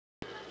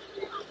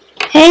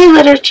Hey,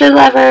 literature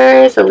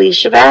lovers,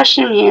 Alicia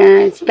Basham here.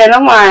 It's been a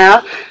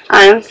while.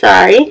 I'm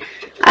sorry.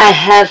 I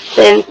have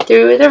been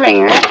through the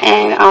ringer,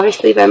 and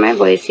obviously by my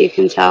voice you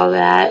can tell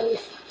that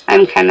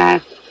I'm kind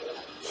of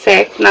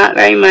sick. Not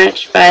very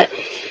much, but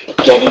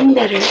getting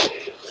better.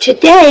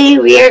 Today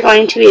we are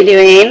going to be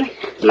doing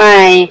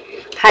my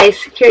high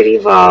security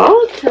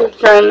vault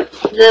from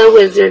the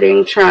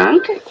Wizarding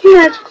Trunk.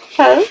 Magic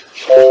Post.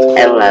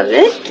 I love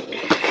it.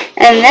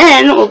 And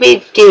then we'll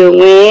be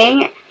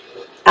doing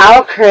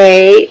Owl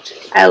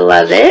Crate. I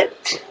love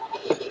it.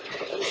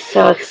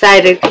 So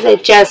excited because I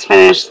just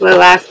finished the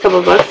last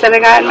couple books that I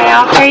got in my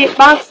Owl Crate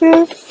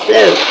boxes.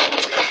 So,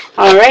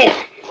 alright,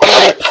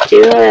 let's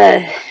do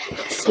a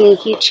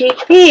sneaky cheek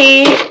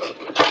peek.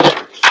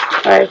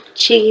 Or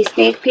cheeky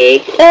sneak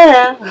peek.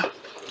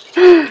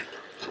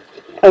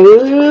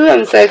 Oh,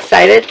 I'm so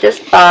excited. This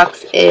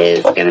box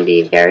is going to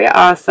be very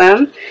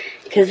awesome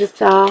because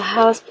it's all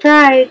House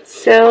Pride.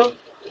 So,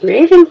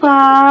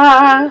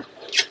 Ravenclaw.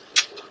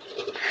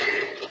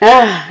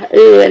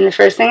 Ooh, and the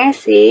first thing I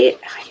see,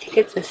 I think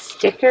it's a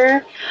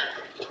sticker.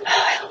 Oh,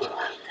 I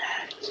love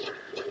that.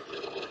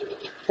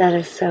 That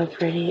is so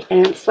pretty.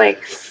 And it's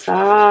like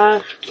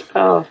soft.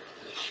 Oh,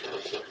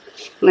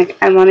 like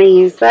I want to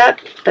use that,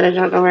 but I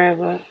don't know where I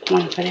want to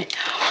put it.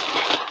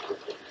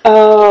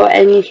 Oh,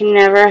 and you can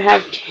never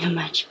have too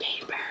much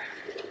paper.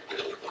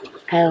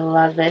 I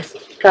love this.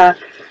 It's got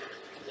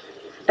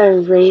a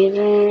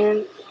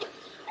raven,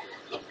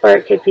 or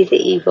it could be the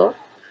eagle.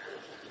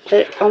 But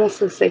it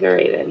almost looks like a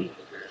raven.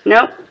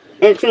 Nope,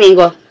 it's an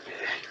eagle.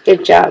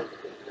 Good job.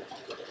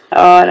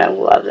 Oh, and I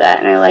love that.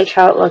 And I like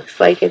how it looks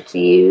like it's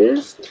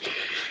used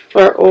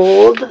or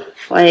old.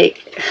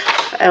 Like,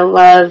 I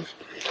love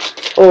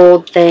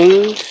old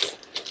things.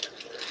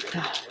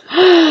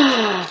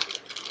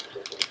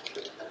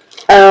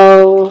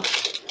 Oh,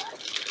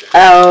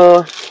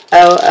 oh,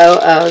 oh,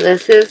 oh.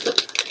 This is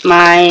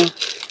my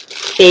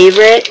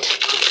favorite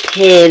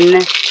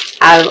pin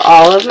out of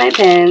all of my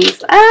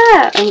pins.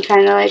 I'm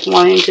kind of like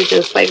wanting to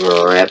just like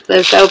rip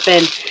this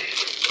open.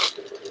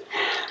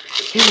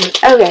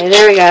 Okay,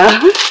 there we go.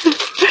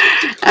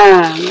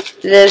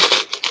 This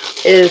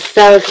is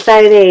so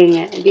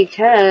exciting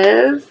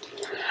because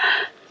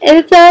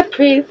it's a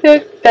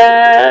prefect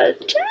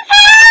badge.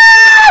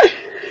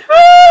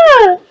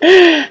 Oh,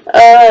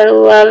 I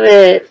love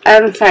it.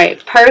 I'm sorry.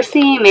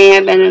 Percy may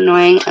have been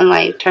annoying and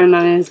like turned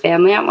on his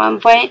family at one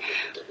point,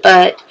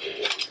 but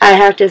I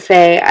have to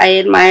say I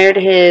admired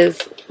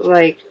his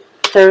like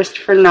thirst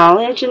for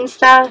knowledge and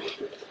stuff.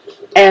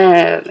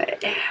 And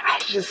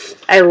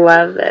I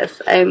love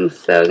this. I'm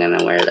so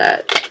gonna wear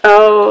that.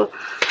 Oh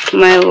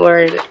my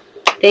lord.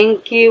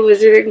 Thank you,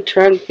 Wizarding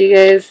Trunk. You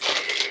guys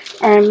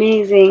are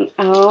amazing.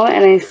 Oh,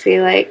 and I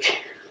see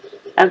like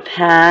a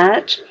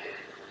patch.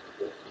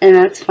 And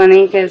that's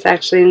funny because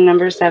actually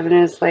number 7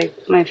 is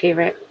like my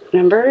favorite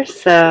number.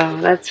 So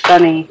that's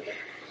funny.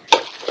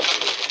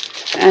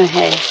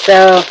 Okay,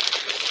 so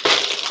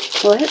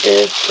what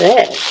is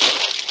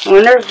this? I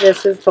wonder if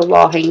this is the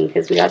wall hanging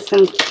because we got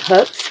some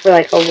hooks for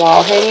like a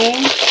wall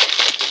hanging.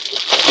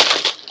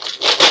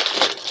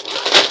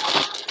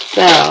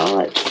 So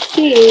let's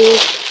see.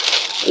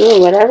 Ooh,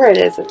 whatever it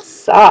is, it's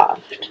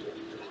soft.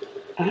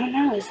 I don't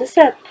know. Is this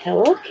a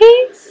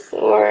pillowcase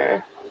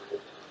or?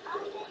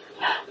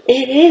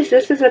 It is.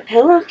 This is a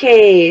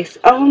pillowcase.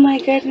 Oh my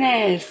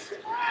goodness.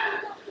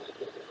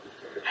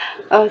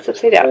 Oh, it's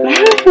upside down.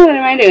 What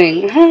am I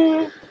doing?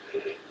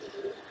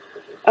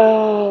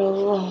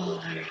 Oh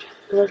Lord.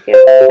 Look at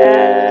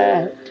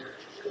that.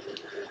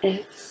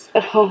 It's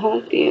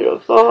so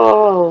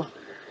beautiful.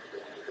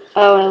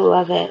 Oh, I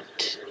love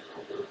it.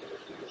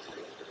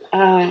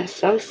 Oh, and it's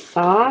so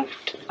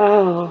soft.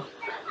 Oh,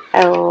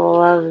 I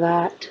love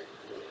that.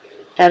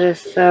 That is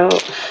so...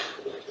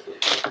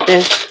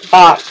 This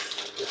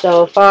box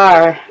so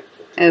far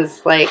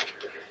is like...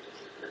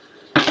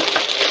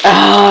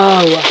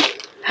 Oh!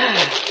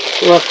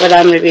 Look what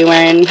I'm going to be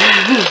wearing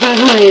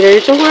later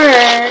to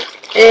work.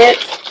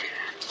 It's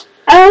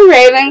a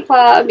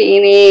Ravenclaw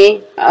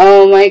beanie.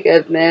 Oh my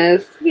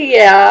goodness.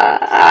 Yeah,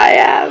 I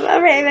have a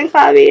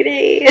Ravenclaw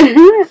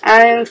beanie.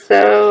 I'm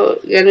so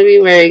gonna be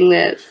wearing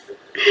this.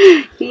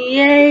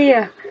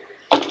 Yay.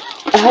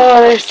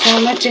 Oh, there's so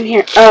much in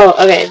here. Oh,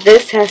 okay.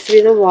 This has to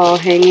be the wall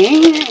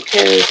hanging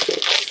because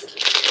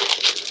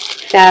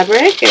it's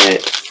fabric and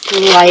it's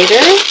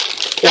lighter.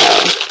 So,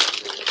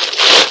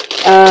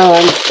 oh,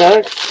 I'm so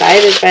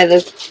excited by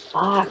this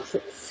box.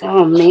 It's so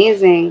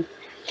amazing.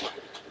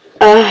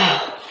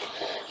 Oh.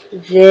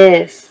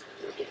 This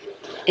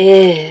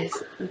is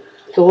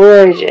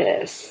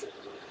gorgeous.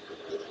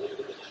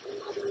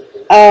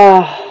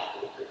 Oh,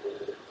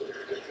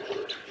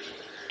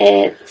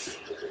 it's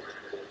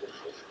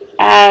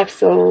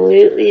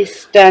absolutely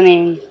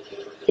stunning.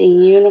 The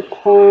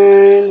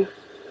unicorn.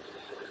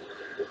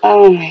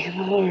 Oh my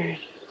lord.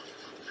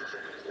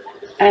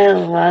 I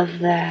love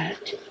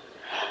that.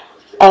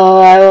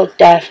 Oh, I will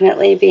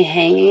definitely be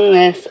hanging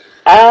this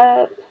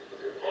up.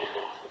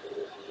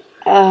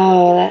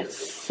 Oh,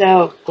 that's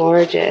so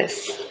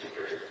gorgeous.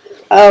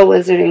 Oh,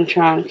 Wizarding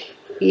Trunk.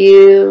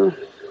 You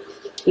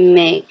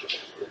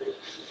make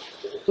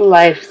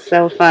life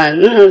so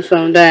fun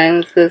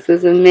sometimes. This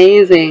is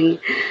amazing.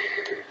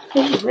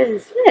 Hey, what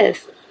is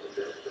this?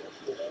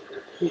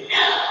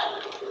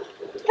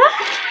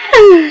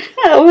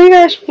 Oh my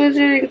gosh,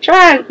 Wizarding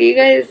Trunk. You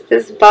guys,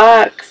 this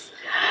box.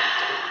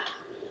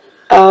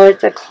 Oh,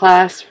 it's a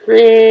class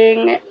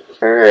ring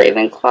for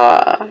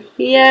Ravenclaw.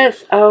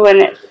 Yes. Oh,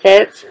 and it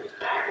fits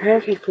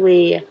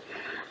perfectly.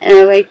 And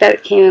I like that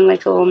it came in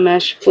like a little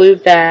mesh blue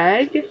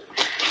bag.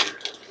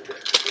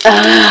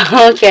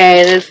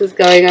 Okay, this is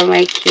going on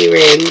my key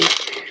ring.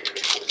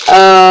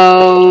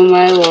 Oh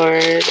my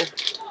lord.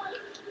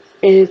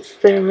 It's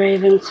the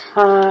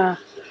Ravenclaw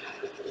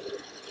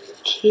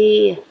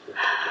key.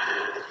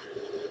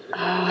 Oh,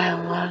 I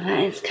love it.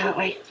 It's got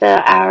like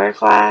the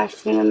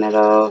hourglass in the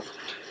middle.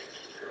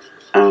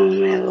 Oh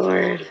my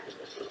lord.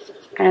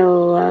 I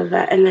love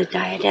that. And the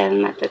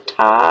diadem at the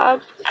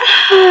top.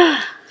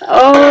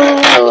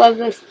 Oh, I love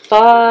this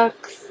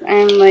box.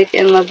 I'm like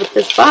in love with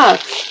this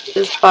box.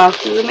 This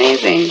box is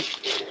amazing.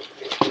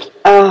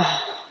 Oh,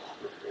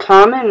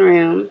 common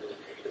room.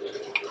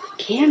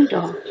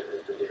 Candle.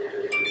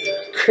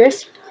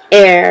 Crisp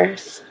air.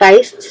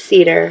 Spiced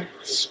cedar.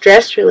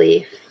 Stress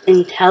relief.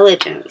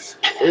 Intelligence.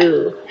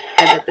 Ooh,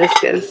 I bet this is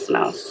going to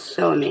smell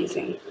so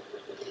amazing.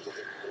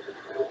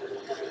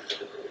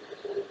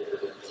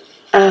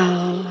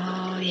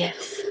 Oh,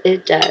 yes,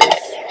 it does.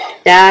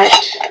 That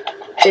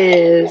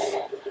is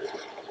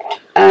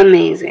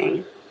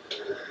amazing.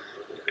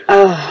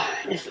 Oh,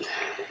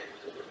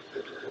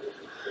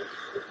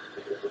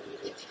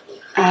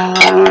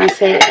 I want to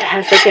say it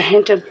has like a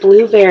hint of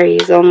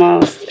blueberries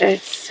almost.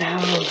 It's so,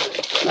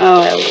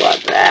 oh, I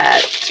love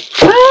that.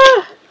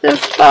 Ah,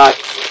 this box.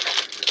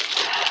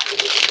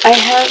 I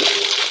have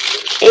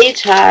a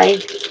tie.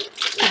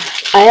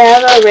 I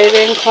have a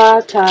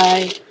Ravenclaw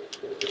tie.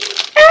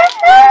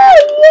 Ah,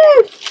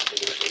 yes!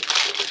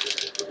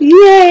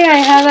 Yay, I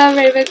have a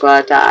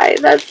Ravenclaw tie.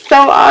 That's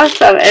so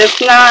awesome.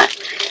 It's not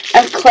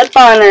a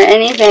clip-on or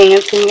anything.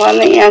 It's one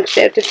that you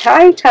actually have to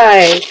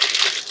tie.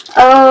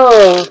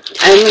 Oh,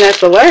 I'm going to have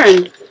to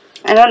learn.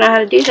 I don't know how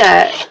to do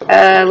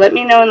that. Let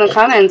me know in the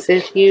comments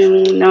if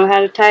you know how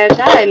to tie a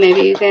tie.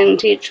 Maybe you can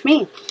teach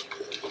me.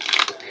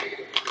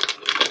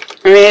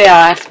 Or maybe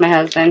I'll ask my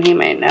husband. He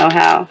might know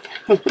how.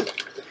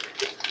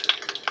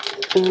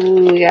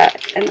 Ooh, we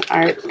got an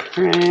art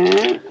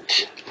print.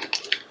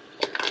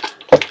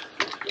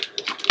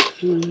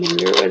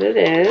 Remember what it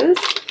is.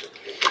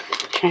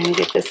 Trying to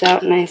get this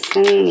out nice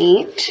and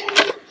neat.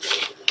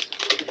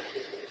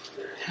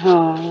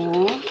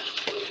 Oh.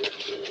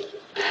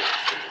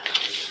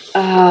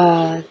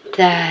 Oh,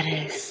 that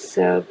is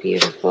so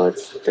beautiful.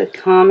 It's the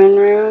common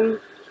room.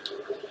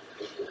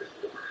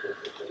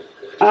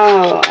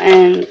 Oh,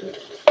 and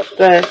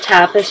the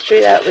tapestry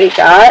that we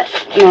got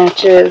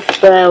matches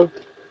the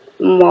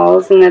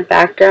walls in the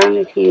background,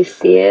 if you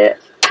see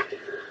it.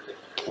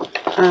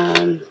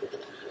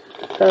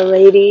 The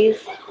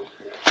ladies,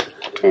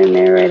 and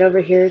they're right over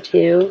here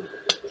too.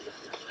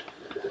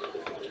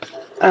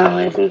 Oh,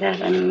 isn't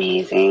that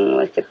amazing?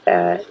 Look at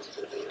that.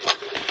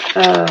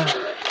 Oh,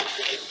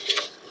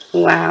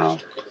 wow.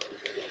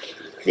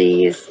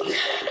 This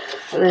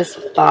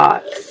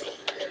box.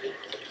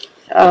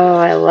 Oh,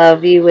 I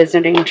love you,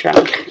 Wizarding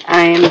Trunk.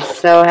 I am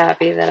so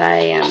happy that I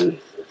am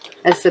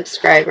a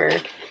subscriber.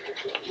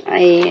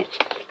 I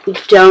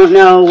don't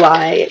know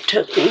why it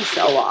took me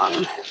so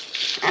long.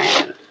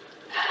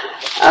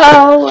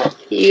 Oh,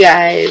 you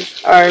guys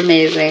are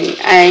amazing.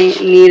 I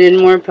needed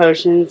more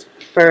potions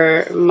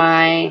for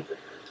my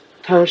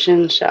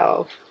potion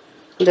shelf.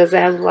 Does it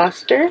have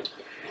luster?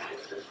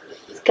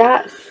 It's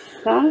got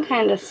some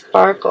kind of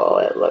sparkle,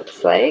 it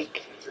looks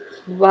like.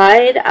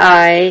 Wide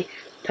Eye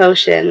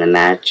Potion, the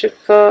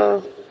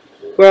magical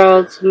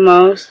world's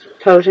most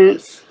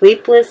potent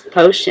sleepless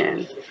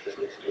potion.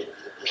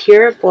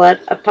 Pure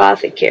Blood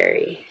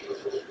Apothecary.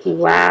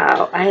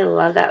 Wow, I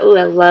love that. Ooh,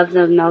 I love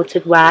the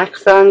melted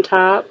wax on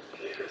top.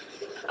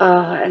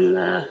 Oh, and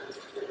the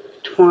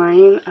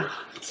twine.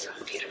 Oh, it's so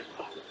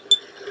beautiful.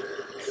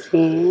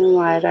 See,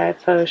 Wide Eye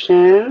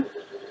Potion.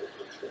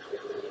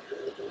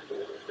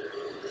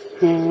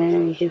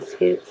 And you can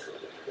see it's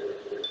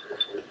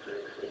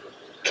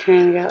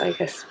kind of got like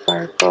a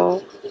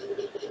sparkle.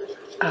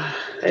 Oh,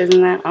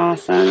 isn't that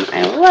awesome?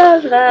 I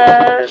love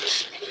that.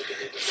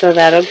 So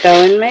that'll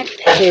go in my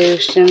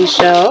potion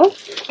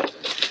shelf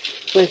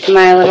with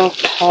my little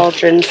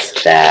cauldron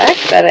stack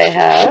that I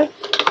have,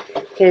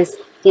 because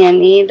you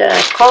need a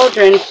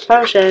cauldron for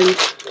potions.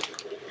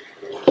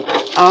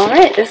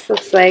 Alright, this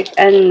looks like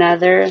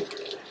another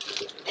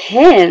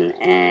pin,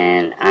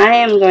 and I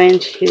am going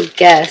to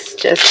guess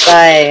just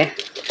by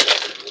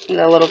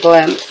the little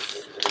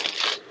glimpse.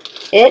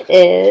 It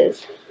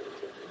is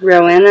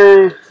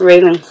Rowena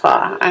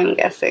Ravenclaw, I'm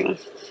guessing,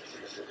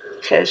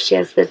 because she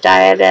has the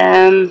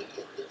diadem.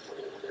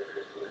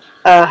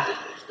 Oh,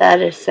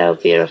 that is so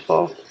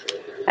beautiful.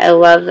 I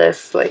love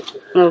this like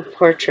little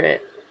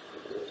portrait.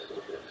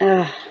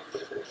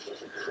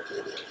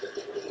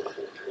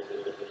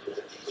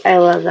 I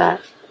love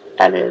that.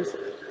 That is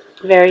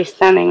very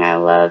stunning. I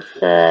love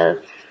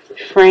the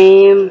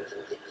frame.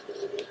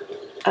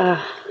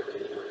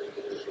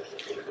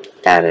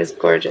 That is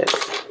gorgeous.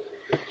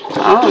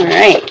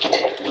 Alright,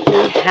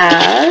 we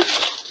have,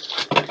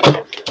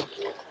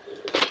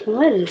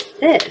 what is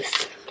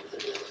this?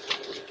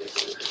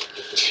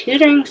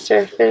 Tutoring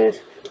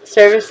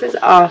services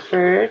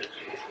offered.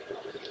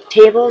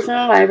 Tables in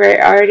the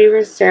library already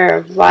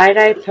reserved.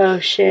 Wide-eye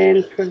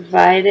potion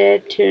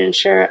provided to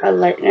ensure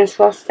alertness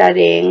while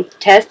studying.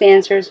 Test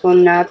answers will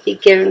not be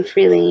given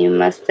freely. You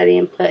must study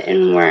and put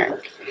in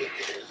work.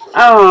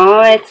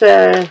 Oh, it's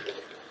a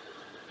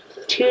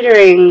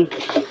tutoring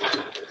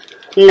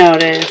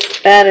notice.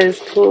 That is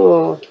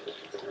cool.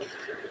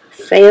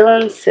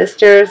 Salem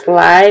Sisters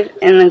live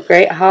in the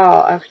Great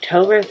Hall,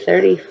 October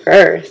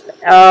 31st.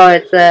 Oh,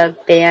 it's a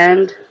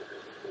band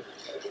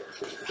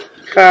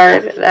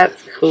card.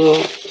 That's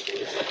cool.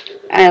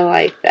 I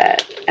like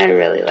that. I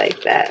really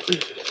like that.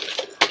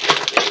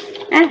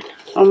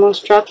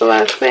 Almost dropped the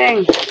last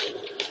thing.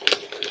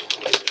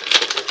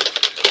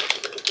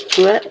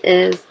 What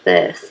is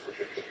this?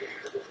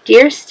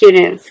 Dear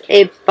students,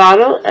 a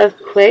bottle of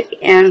Quick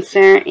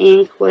Answer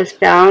ink was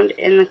found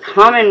in the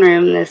common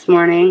room this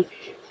morning.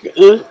 The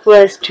ink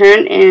was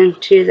turned in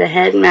to the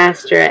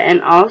headmaster,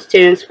 and all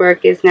students'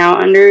 work is now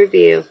under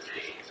review.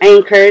 I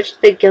encourage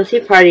the guilty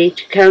party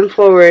to come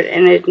forward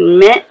and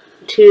admit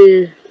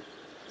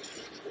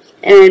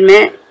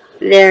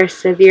their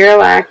severe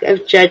lack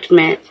of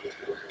judgment.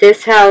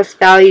 This house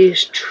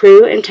values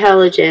true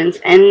intelligence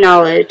and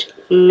knowledge,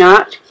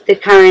 not the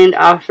kind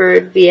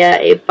offered via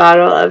a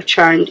bottle of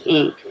charmed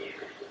ink.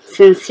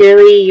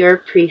 Sincerely, your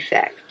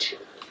prefect.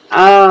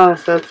 Oh,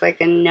 so it's like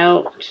a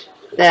note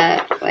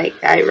that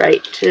I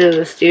write to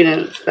the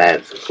students.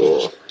 That's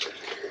cool.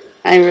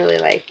 I really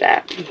like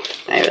that.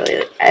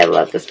 I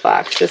love this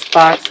box. This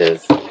box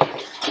is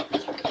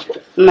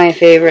my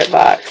favorite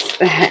box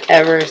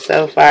ever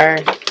so far.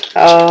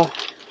 Oh,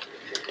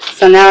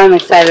 so now I'm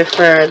excited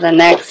for the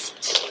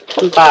next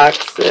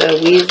box,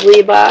 the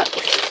Weasley box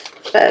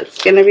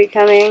that's going to be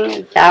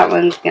coming. That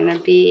one's going to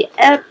be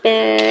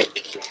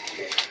epic.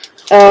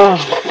 Oh,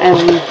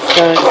 I'm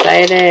so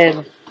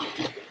excited.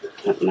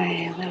 Put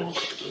my little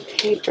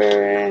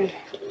paper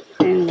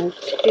in the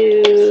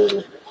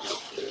tube.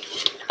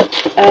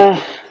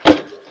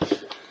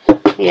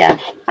 Yeah,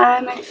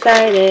 I'm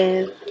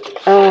excited.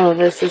 Oh,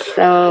 this is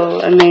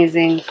so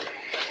amazing.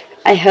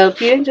 I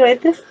hope you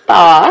enjoyed this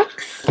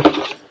box.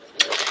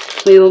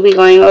 We will be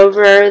going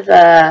over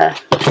the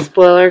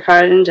spoiler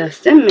card in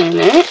just a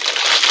minute.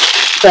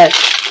 But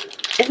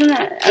isn't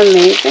that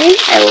amazing?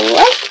 I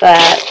love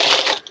that.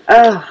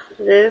 Oh,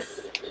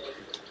 this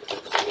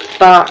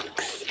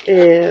box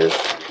is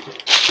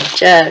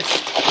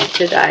just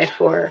to die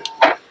for.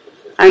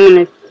 I'm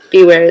going to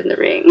be wearing the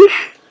ring.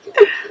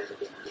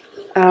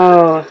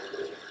 Oh,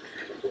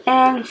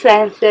 and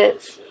since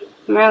it's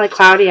really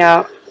cloudy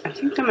out, I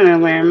think I'm going to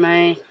wear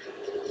my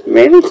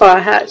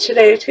Ravenclaw hat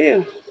today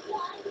too.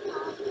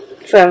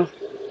 So,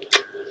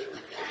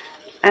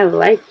 I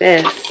like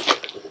this.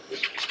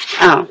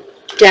 Oh,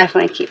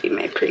 definitely keeping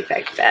my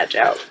prefect badge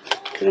out,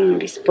 because I'm going to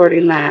be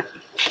sporting that.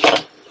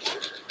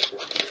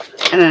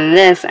 And then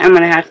this, I'm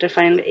going to have to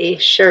find a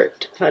shirt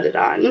to put it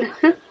on.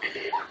 Oh,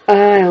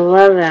 I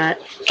love that.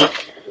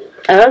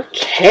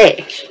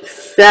 Okay,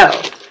 so,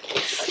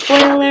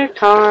 spoiler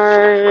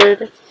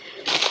card.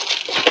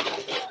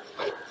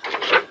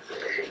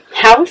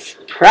 House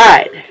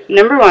Pride.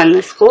 Number 1,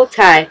 the school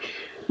tie.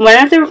 One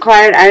of the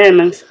required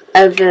items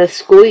of the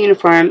school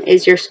uniform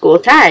is your school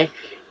tie.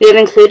 We have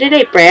included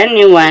a brand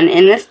new one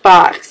in this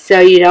box, so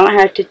you don't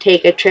have to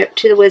take a trip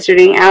to the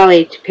Wizarding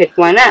Alley to pick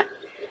one up.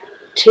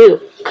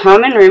 2,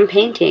 common room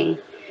painting.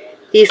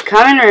 These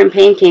common room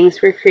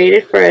paintings were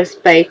created for us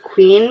by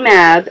Queen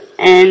Mab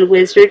and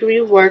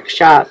Wizardry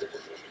Workshop.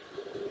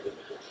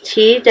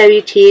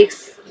 TWT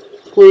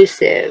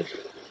exclusive.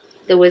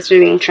 The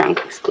Wizarding Trunk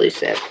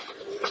exclusive.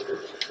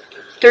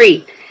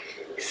 3,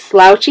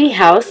 Slouchy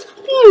House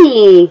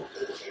Beanie.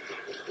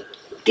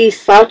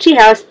 These Slouchy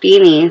House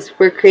Beanies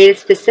were created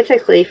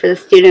specifically for the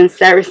students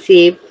that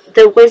received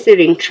the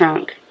Wizarding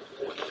Trunk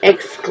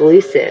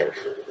exclusive.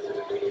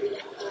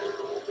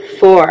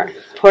 4,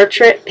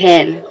 Portrait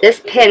Pin.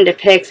 This pin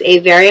depicts a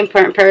very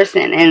important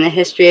person in the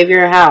history of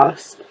your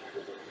house.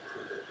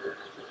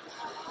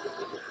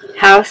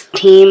 House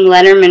Team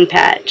Letterman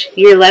Patch.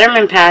 Your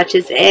Letterman Patch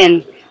is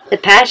in. The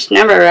patch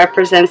number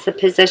represents the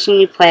position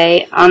you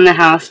play on the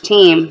house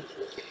team.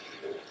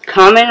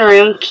 Common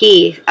room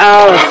key.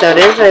 Oh, so it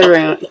is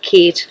a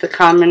key to the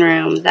common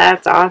room.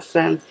 That's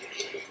awesome.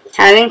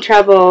 Having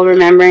trouble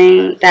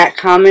remembering that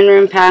common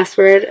room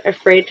password?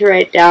 Afraid to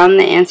write down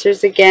the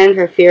answers again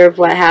for fear of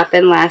what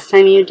happened last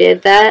time you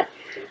did that?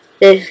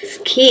 This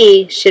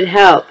key should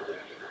help.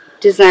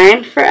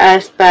 Designed for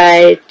us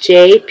by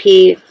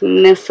J.P.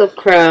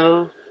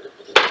 Misselcrow.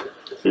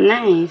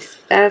 Nice.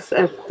 That's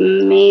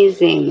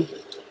amazing.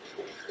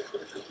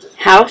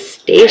 House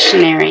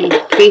Stationery.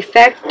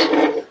 Prefect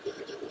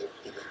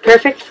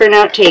Perfect for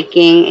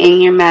note-taking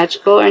in your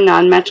magical or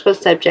non-magical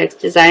subjects.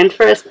 Designed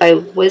for us by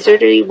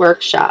Wizardry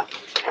Workshop.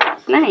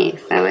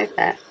 Nice, I like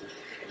that.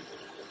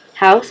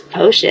 House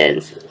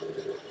Potions.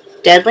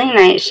 Deadly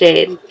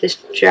Nightshade. This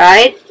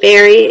dried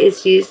berry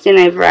is used in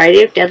a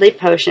variety of deadly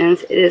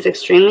potions. It is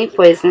extremely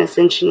poisonous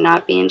and should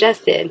not be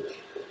ingested.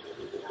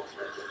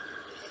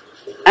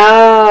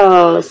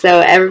 Oh,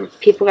 so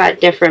people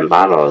got different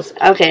bottles.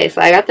 Okay,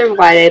 so I got the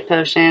Wide-Eye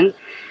Potion,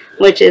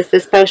 which is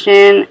this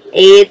potion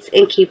aids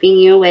in keeping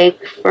you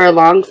awake for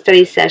long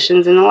study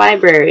sessions in the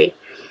library.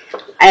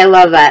 I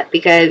love that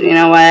because, you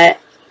know what,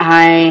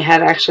 I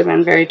have actually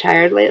been very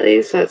tired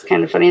lately, so it's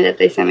kind of funny that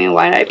they sent me a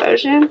Wide-Eye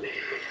Potion.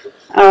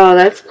 Oh,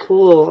 that's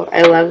cool.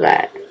 I love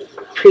that.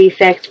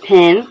 Prefect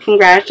Pin.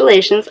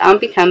 Congratulations on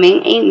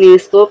becoming a new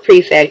school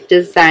prefect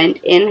designed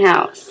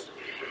in-house.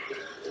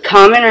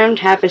 Common Room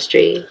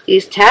Tapestry.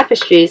 These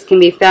tapestries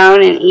can be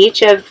found in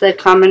each of the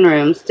common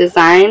rooms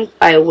designed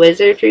by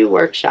Wizardry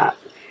Workshop.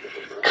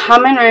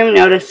 Common Room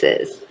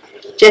Notices.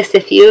 Just a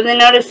few of the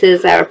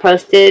notices that were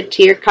posted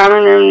to your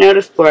Common Room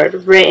notice board,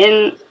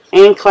 written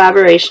in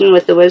collaboration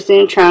with the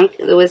Wizarding Trunk,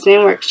 the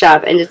Wizarding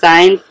Workshop, and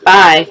designed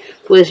by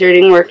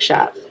Wizarding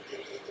Workshop.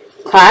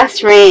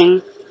 Class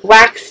Ring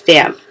Wax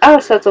Stamp. Oh,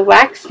 so it's a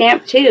wax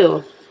stamp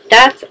too.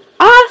 That's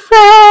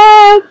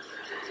awesome!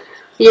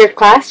 Your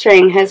class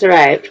ring has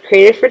arrived,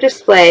 created for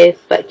display,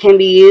 but can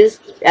be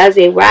used as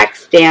a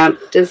wax stamp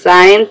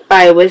designed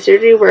by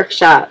Wizardry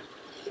Workshop.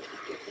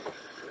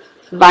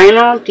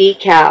 Vinyl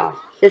Decal.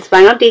 This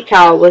vinyl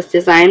decal was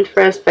designed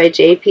for us by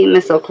J.P.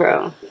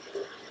 Mistletoe.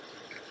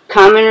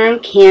 Common Room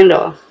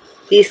Candle.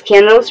 These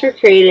candles were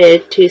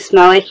created to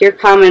smell like your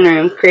common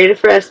room, created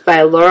for us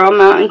by Laurel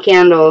Mountain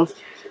Candles,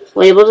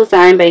 label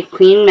designed by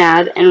Queen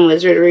Mad and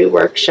Wizardry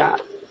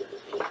Workshop.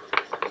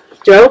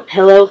 Throw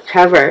Pillow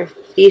Cover.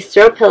 These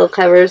throw pillow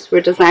covers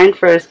were designed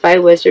for us by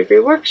Wizardry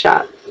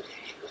Workshop.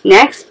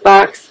 Next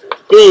box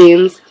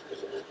themes,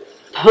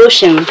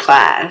 Potion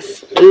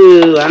Class.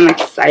 Ooh, I'm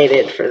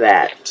excited for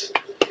that.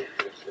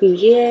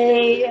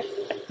 Yay!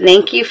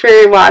 Thank you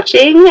for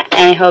watching.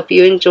 I hope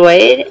you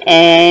enjoyed,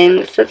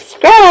 and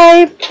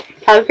subscribe.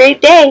 Have a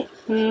great day.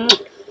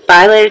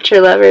 Bye, literature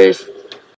lovers.